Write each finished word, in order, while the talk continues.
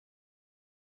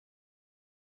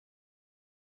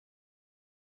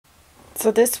So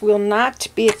this will not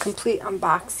be a complete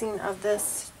unboxing of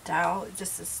this doll.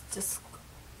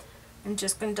 I'm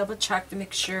just going to double check to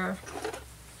make sure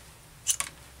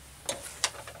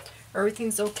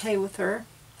everything's okay with her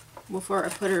before I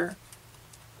put her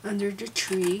under the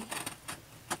tree.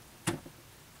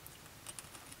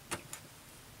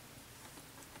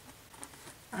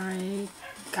 I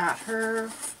got her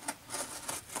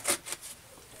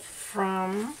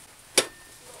from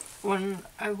when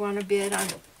I won the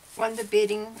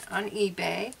bidding on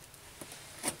eBay,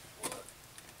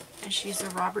 and she's a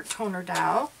Robert Toner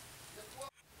doll.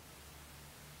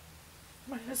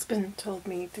 My husband told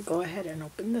me to go ahead and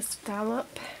open this doll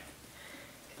up.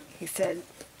 He said,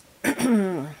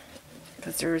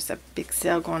 because there was a big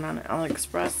sale going on at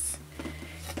AliExpress,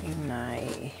 and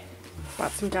I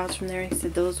bought some dolls from there. He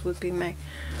said those would be my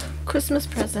Christmas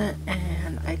present,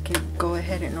 and I could go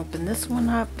ahead and open this one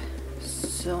up.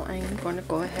 So I'm going to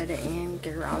go ahead and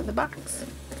get her out of the box.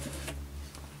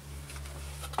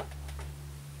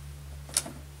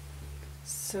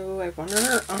 So I won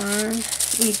her on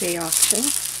eBay auction.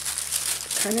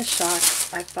 Kind of shocked.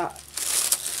 I thought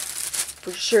for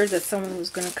sure that someone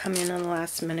was going to come in on the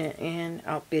last minute and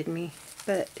outbid me,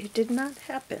 but it did not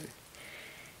happen.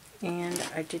 And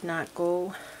I did not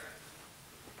go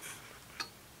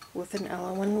with an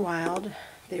Ellowyne Wilde.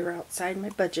 They were outside my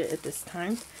budget at this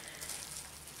time.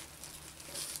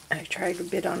 I tried to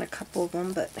bid on a couple of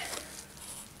them, but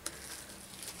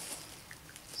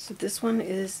so this one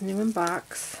is new in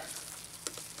box.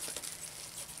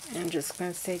 I'm just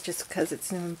going to say, just because it's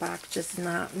new in box does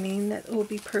not mean that it will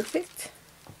be perfect.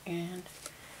 And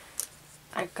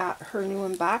I got her new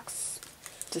in box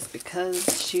just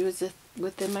because she was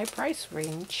within my price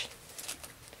range.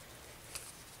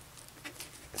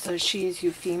 So she is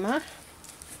Euphemia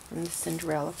from the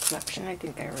Cinderella Collection. I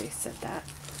think I already said that.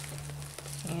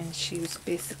 And she was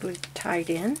basically tied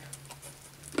in.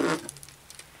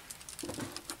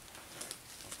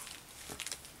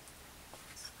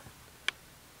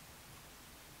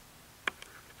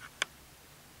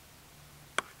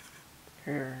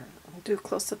 I'll do a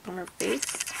close-up on her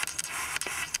face.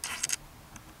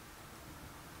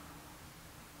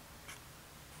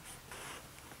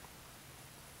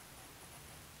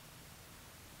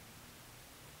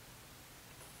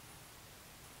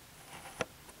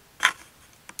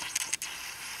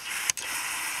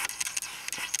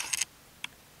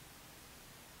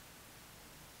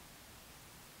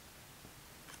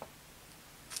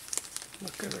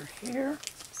 Look at her hair.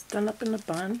 It's done up in a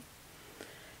bun.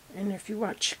 And if you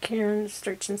watch Karyn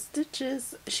Stretch and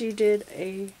Stitches, she did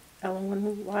a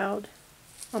Ellowyne Wilde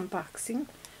unboxing.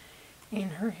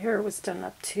 And her hair was done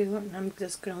up too. And I'm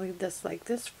just going to leave this like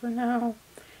this for now.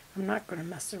 I'm not going to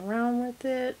mess around with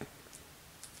it.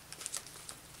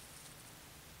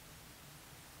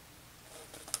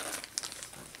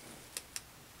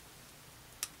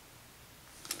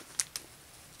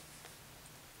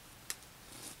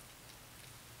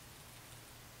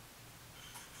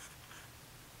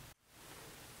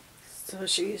 So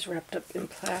she's wrapped up in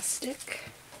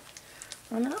plastic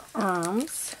on her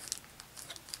arms.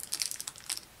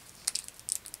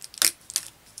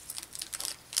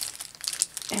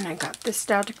 And I got this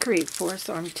doll to create for her,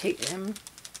 so I'm taking her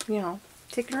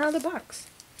out of the box.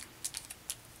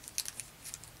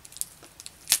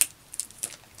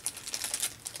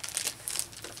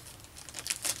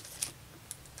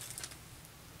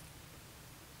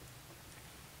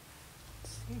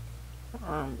 Let's see.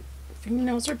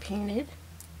 Fingernails are painted.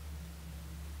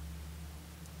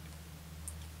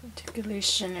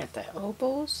 Articulation at the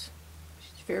elbows.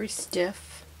 She's very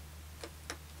stiff.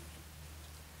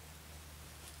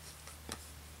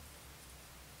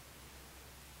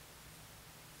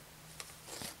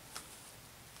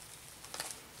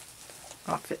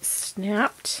 Off it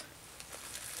snapped.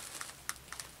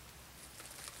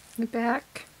 The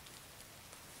back.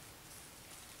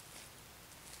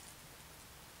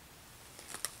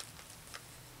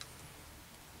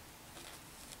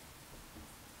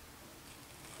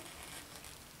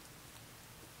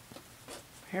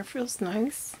 Hair feels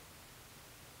nice.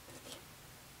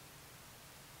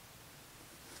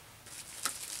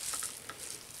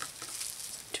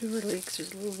 To her legs,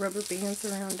 there's little rubber bands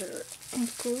around her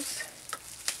ankles.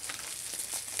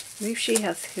 I believe she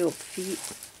has heeled feet.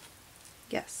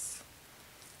 Yes.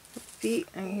 Feet,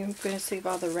 I'm going to save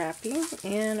all the wrapping,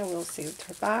 and I will save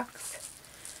her box.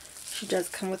 She does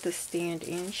come with a stand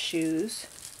and shoes.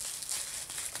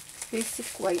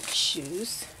 Basic white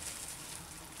shoes.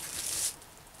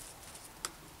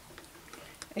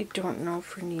 I don't know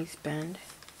if her knees bend.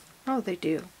 Oh, they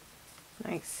do.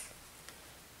 Nice.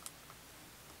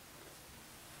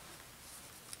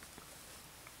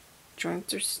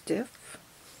 joints are stiff.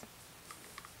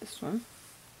 This one.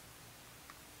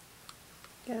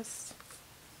 Yes.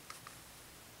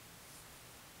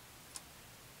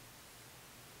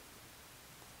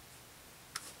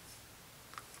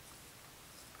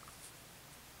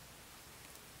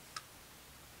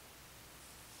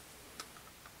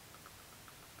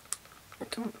 I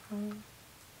don't know.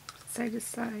 Side to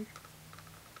side.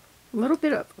 A little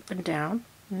bit up and down.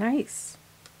 Nice.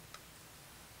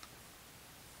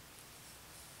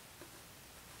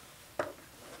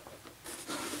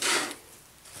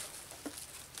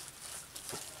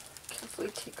 Carefully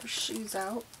take her shoes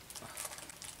out.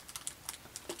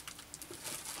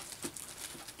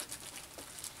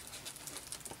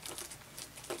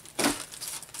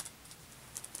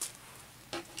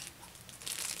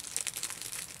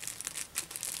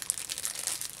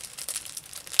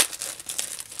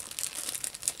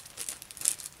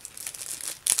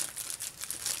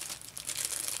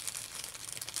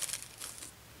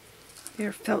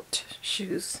 They're felt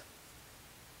shoes.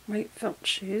 White felt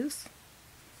shoes.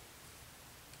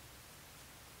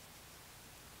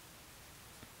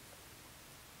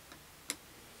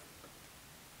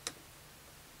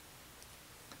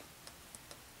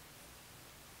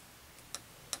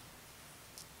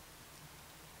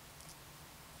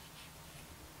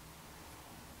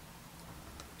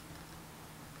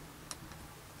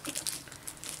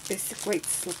 Basic white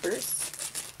slippers.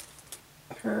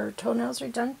 Her toenails are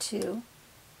done too.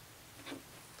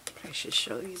 I should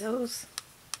show you those.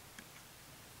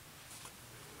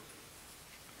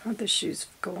 How the shoes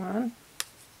go on.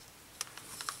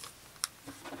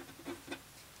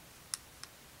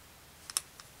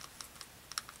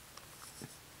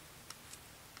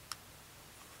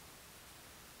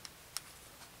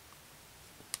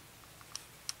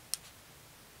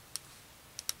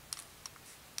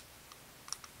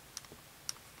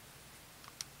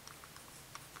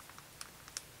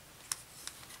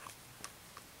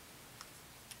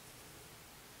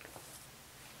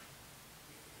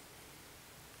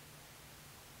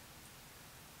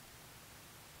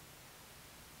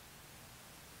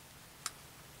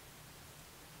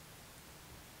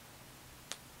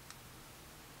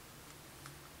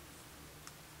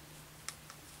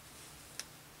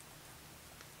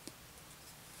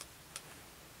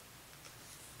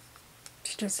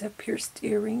 She does have pierced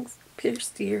earrings,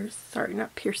 pierced ears. Sorry,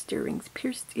 not pierced earrings,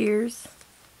 pierced ears.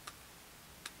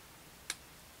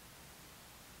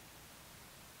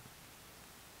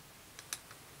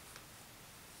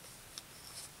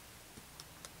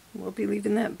 We'll be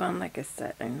leaving that bun, like I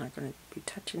said. I'm not going to be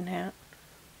touching that.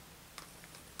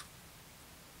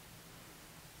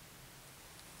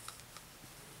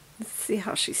 Let's see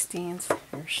how she stands.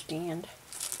 Her stand.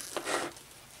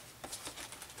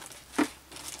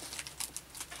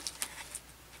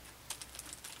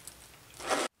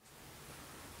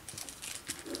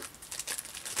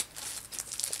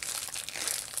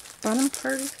 Bottom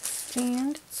part of the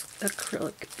stand, it's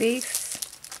acrylic base.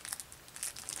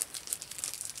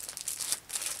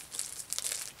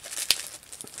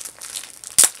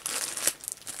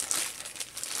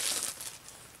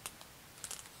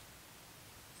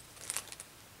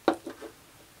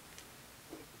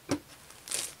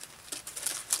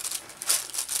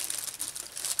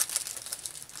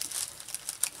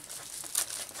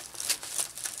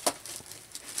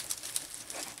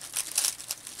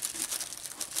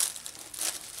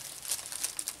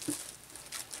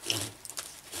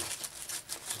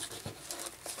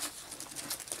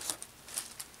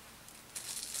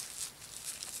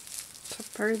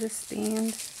 Part of the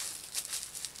stand.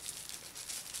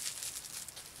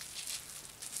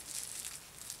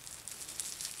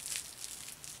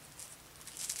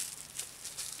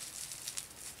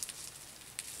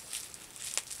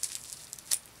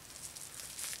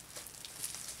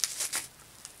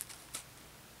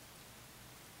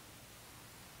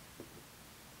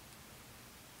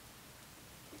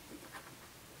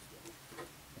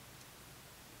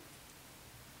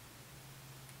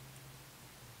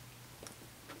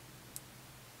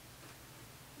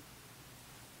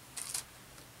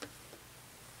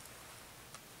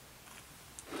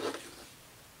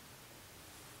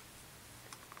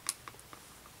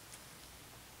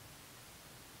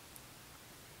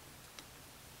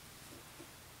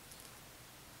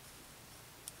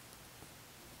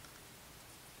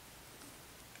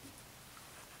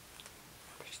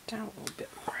 Down a little bit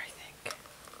more, I think.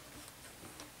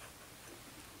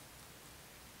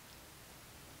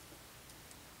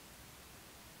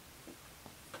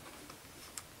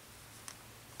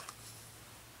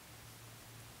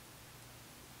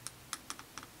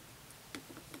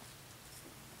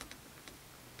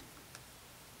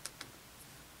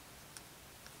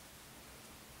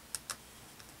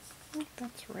 think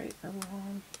that's right or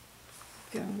wrong. I'm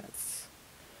feeling that's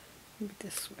maybe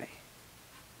this way.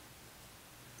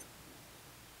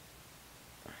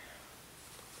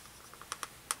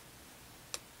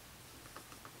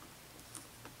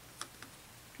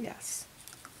 Yes,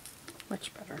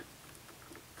 much better.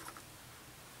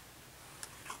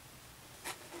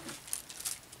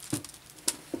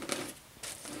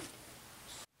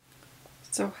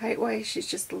 So height-wise, she's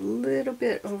just a little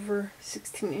bit over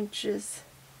 16 inches,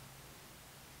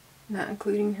 not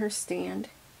including her stand.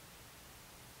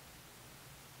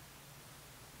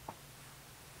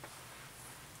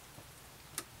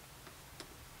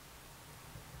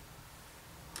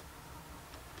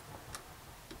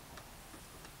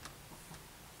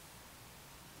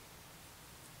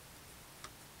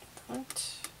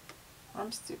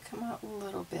 Arms do come out a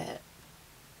little bit.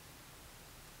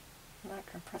 I'm not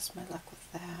going to press my luck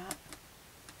with that,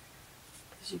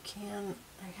 because you can,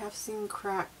 I have seen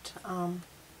cracked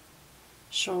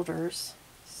shoulders,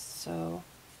 so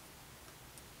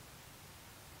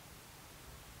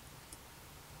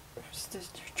the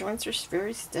joints are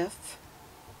very stiff,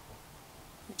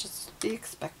 which is to be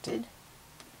expected.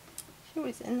 She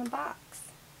was in the box.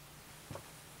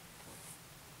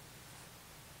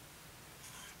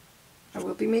 I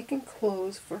will be making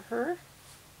clothes for her.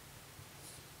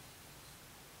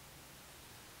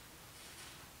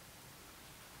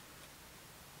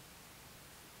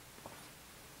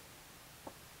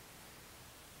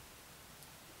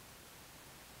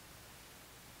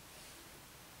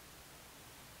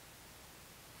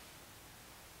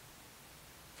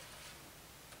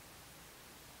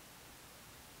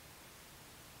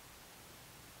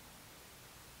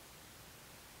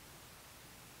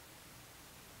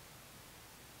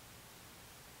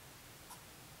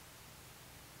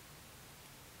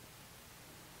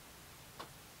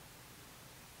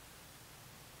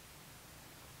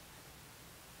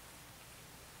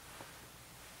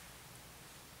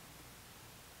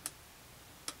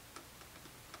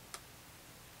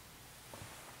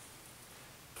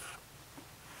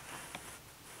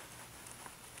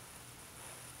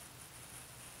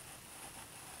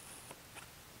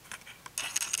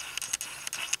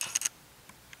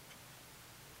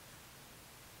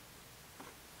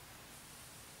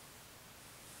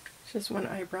 Just one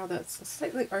eyebrow that's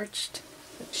slightly arched,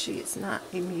 but she is not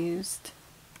amused.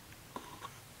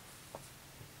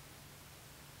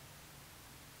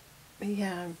 But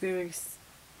yeah, I'm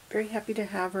very happy to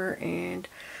have her, and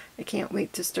I can't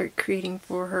wait to start creating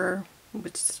for her,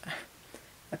 which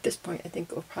at this point I think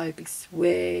it'll probably be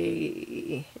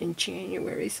way in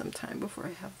January sometime before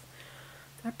I have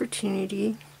the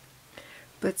opportunity.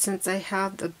 But since I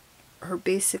have her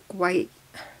basic white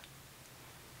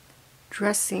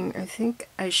dressing, I think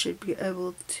I should be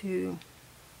able to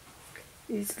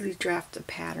easily draft a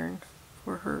pattern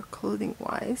for her clothing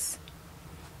wise.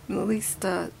 At least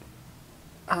the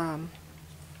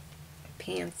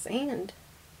pants and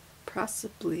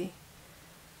possibly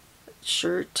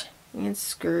shirt and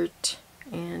skirt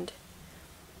and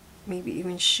maybe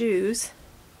even shoes.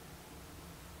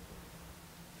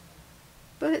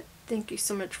 But thank you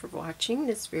so much for watching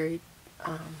this very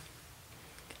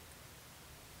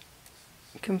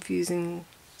confusing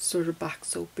sort of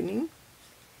box opening,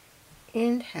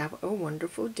 and have a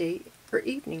wonderful day or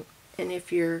evening. And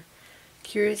if you're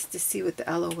curious to see what the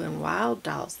Ellowyne Wilde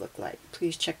dolls look like,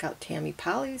 please check out Tammy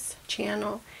Powley's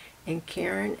channel and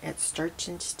Karyn at Starch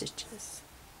and Stitches.